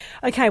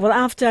OK, well,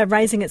 after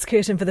raising its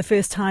curtain for the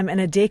first time in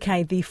a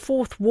decade, the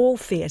Fourth Wall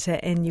Theatre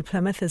in New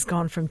Plymouth has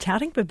gone from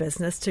touting for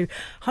business to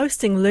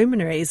hosting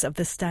luminaries of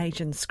the stage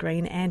and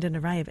screen and an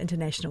array of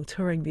international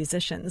touring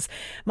musicians.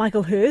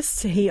 Michael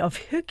Hurst, he of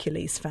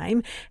Hercules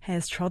fame,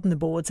 has trodden the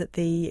boards at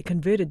the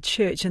converted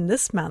church, and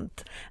this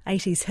month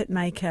 80s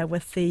hitmaker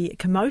with the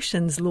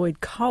Commotions,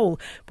 Lloyd Cole,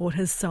 brought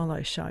his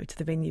solo show to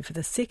the venue for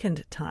the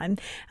second time.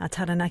 Our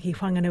Taranaki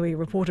Whanganui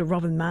reporter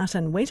Robin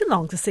Martin went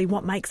along to see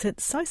what makes it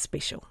so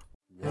special.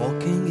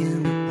 Walking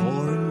in the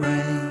pouring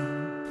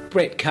rain.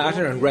 Brett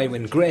Carter and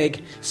Raywin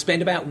Gregg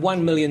spent about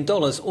 $1 million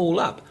all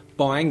up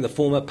buying the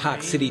former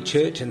Park City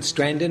Church in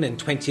Strandon in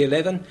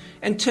 2011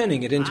 and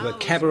turning it into a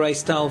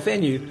cabaret-style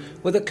venue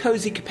with a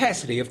cosy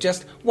capacity of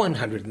just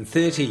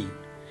 130.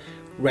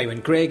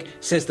 Raywin Gregg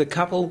says the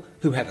couple,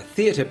 who have a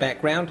theatre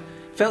background,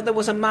 felt there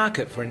was a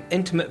market for an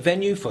intimate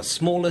venue for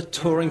smaller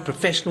touring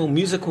professional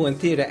musical and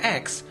theatre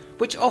acts,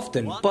 which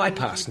often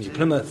bypass New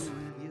Plymouth.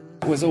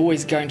 It was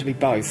always going to be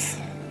both,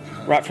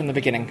 right from the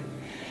beginning.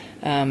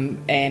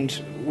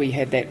 And we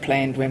had that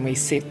planned when we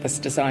set this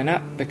design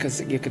up,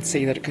 because you could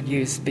see that it could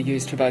be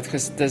used for both,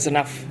 because there's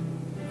enough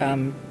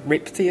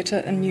rep theatre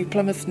in New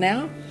Plymouth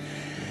now.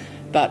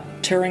 But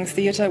touring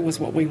theatre was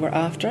what we were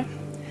after,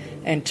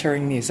 and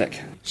touring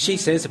music. She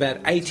says about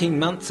 18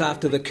 months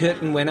after the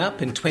curtain went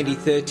up in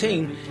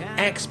 2013,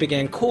 acts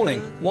began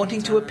calling,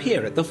 wanting to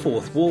appear at the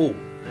Fourth Wall,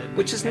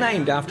 which is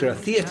named after a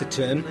theatre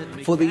term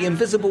for the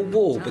invisible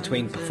wall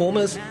between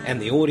performers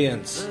and the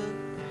audience.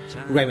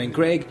 Raywin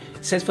Gregg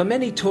says for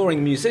many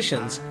touring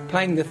musicians,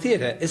 playing the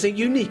theatre is a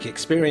unique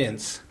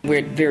experience.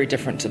 We're very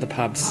different to the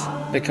pubs,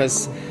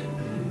 because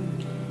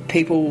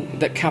people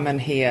that come in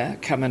here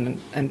come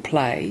in and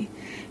play.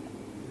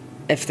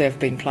 If they've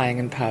been playing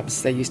in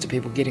pubs, they're used to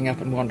people getting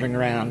up and wandering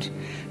around.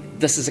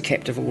 This is a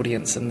captive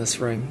audience in this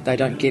room. They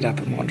don't get up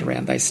and wander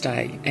around, they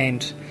stay.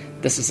 And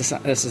this is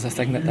a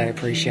thing that they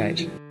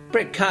appreciate.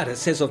 Brett Carter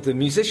says of the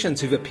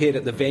musicians who've appeared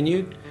at the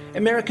venue,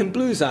 American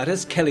blues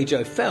artist Kelly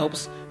Jo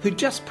Phelps, who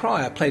just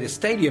prior played a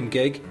stadium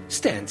gig,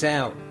 stands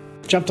out.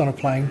 Jumped on a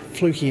plane,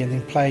 flew here and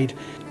then played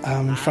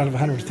in front of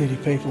 130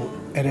 people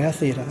at our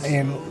theatre.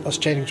 And I was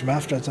chatting to him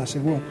afterwards and I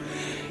said, well,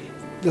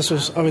 this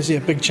was obviously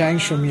a big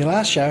change from your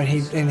last show,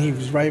 and he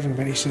was raving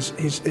about it. He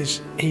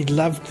says he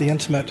loved the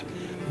intimate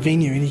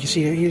venue, and you can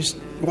see he was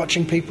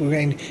watching people,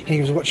 and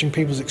he was watching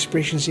people's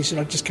expressions. He said,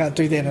 I just can't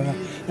do that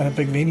in a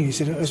big venue. He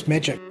said it was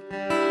magic.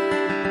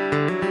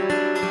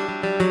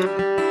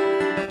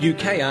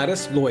 UK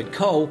artist Lloyd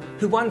Cole,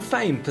 who won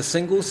fame for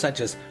singles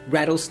such as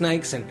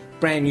Rattlesnakes and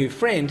Brand New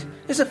Friend,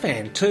 is a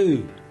fan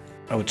too.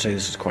 I would say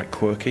this is quite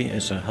quirky.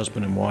 It's a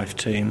husband and wife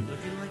team,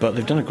 but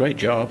they've done a great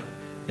job.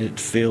 It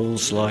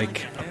feels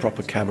like a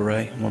proper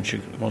cabaret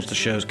once the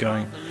show's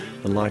going.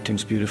 The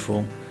lighting's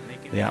beautiful,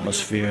 the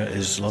atmosphere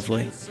is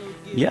lovely.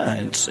 Yeah,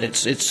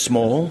 it's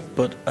small,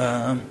 but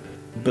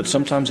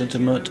sometimes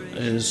intimate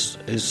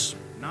is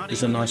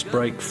a nice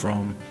break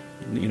from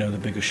the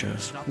bigger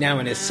shows. Now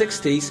in his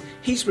 60s,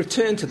 he's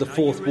returned to the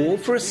Fourth Wall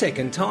for a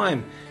second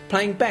time,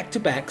 playing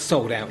back-to-back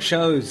sold-out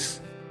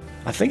shows.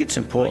 I think it's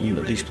important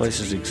that these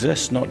places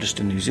exist, not just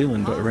in New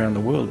Zealand but around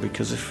the world,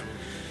 because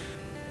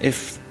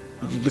if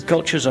the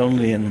culture's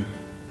only in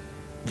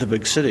the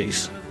big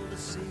cities,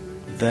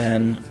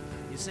 then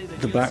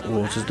the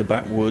backwaters, the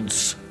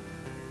backwoods,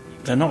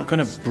 they're not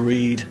going to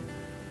breed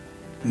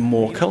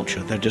more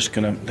culture. They're just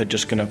going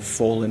to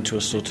fall into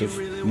a sort of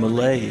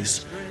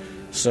malaise.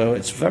 So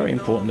it's very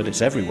important that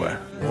it's everywhere.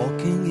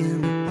 Walking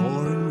in the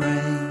pouring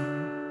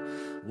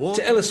rain.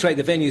 To illustrate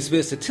the venue's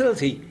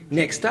versatility,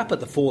 next up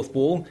at the Fourth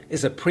Wall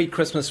is a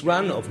pre-Christmas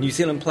run of New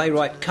Zealand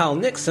playwright Carl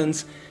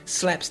Nixon's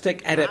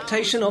slapstick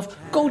adaptation of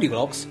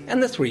Goldilocks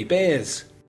and the Three Bears.